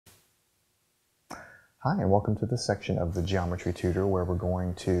Hi, and welcome to this section of the Geometry Tutor where we're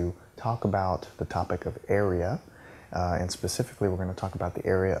going to talk about the topic of area, and specifically we're going to talk about the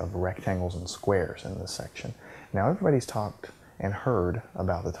area of rectangles and squares in this section. Now everybody's talked and heard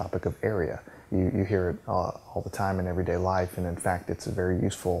about the topic of area. You hear it all the time in everyday life, and in fact it's a very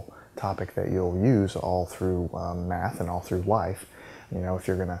useful topic that you'll use all through math and all through life. You know, if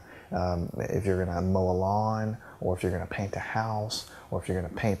you're gonna mow a lawn, or if you're gonna paint a house, or if you're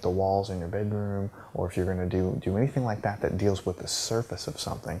gonna paint the walls in your bedroom, or if you're gonna do anything like that that deals with the surface of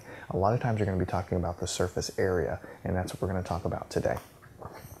something, a lot of times you're gonna be talking about the surface area, and that's what we're gonna talk about today.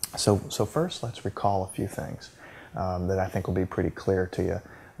 So first, let's recall a few things that I think will be pretty clear to you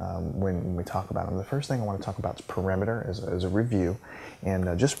when we talk about them. The first thing I want to talk about is perimeter as a review,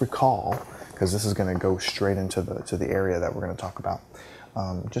 and just recall, because this is going to go straight into the area that we're going to talk about.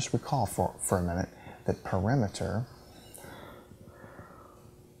 Just recall for a minute that perimeter,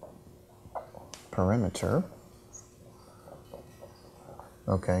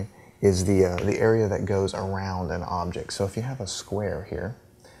 okay, is the area that goes around an object. So if you have a square here,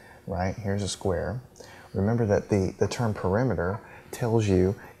 right? Here's a square. Remember that the term perimeter tells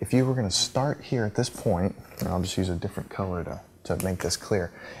you if you were going to start here at this point, and I'll just use a different color to make this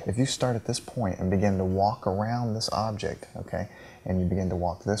clear. If you start at this point and begin to walk around this object, okay, and you begin to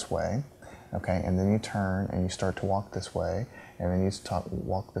walk this way, okay, and then you turn and you start to walk this way, and then you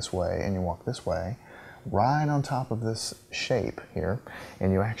walk this way and you walk this way, right on top of this shape here,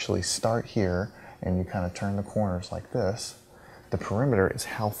 and you actually start here and you kind of turn the corners like this, the perimeter is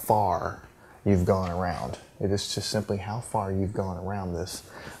how far you've gone around. It is just simply how far you've gone around this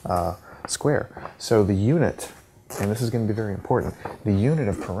square. So the unit, and this is going to be very important, the unit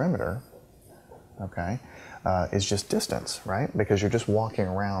of perimeter, okay, is just distance, right? Because you're just walking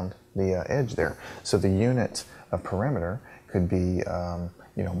around the edge there. So the unit of perimeter could be,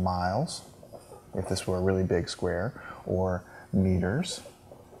 you know, miles, if this were a really big square, or meters,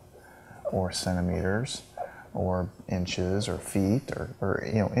 or centimeters, or inches, or feet, or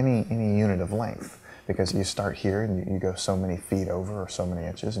you know, any unit of length. Because you start here and you go so many feet over, or so many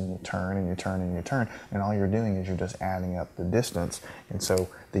inches, and you turn and you turn and you turn, and all you're doing is you're just adding up the distance. And so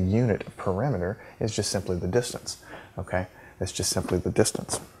the unit of perimeter is just simply the distance. Okay, it's just simply the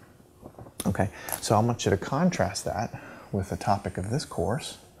distance. Okay, so I want you to contrast that with the topic of this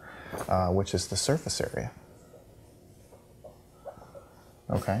course, which is the surface area.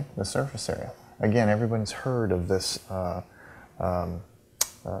 Okay, the surface area. Again, everyone's heard of this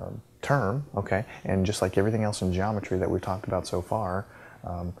term, okay, and just like everything else in geometry that we've talked about so far,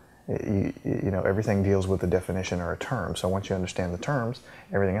 you know, everything deals with a definition or a term. So once you understand the terms,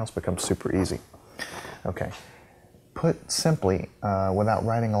 everything else becomes super easy. Okay, put simply, without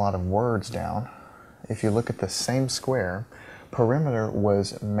writing a lot of words down, if you look at the same square, perimeter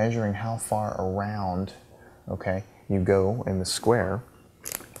was measuring how far around, okay, you go in the square.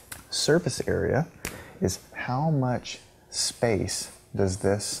 Surface area is how much space does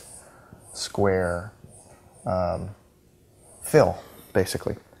this square fill,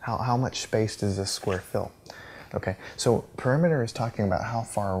 basically. How much space does this square fill? Okay, so perimeter is talking about how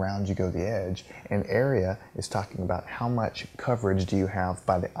far around you go the edge, and area is talking about how much coverage do you have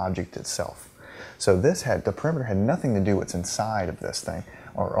by the object itself. So the perimeter had nothing to do with what's inside of this thing,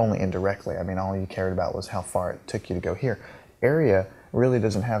 or only indirectly. I mean, all you cared about was how far it took you to go here. Area really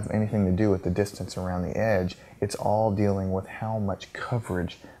doesn't have anything to do with the distance around the edge. It's all dealing with how much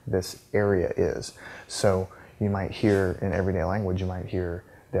coverage this area is. So you might hear in everyday language, you might hear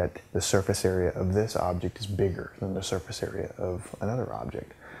that the surface area of this object is bigger than the surface area of another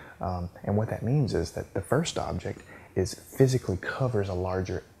object. And what that means is that the first object physically covers a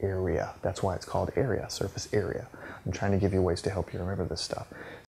larger area. That's why it's called area, surface area. I'm trying to give you ways to help you remember this stuff.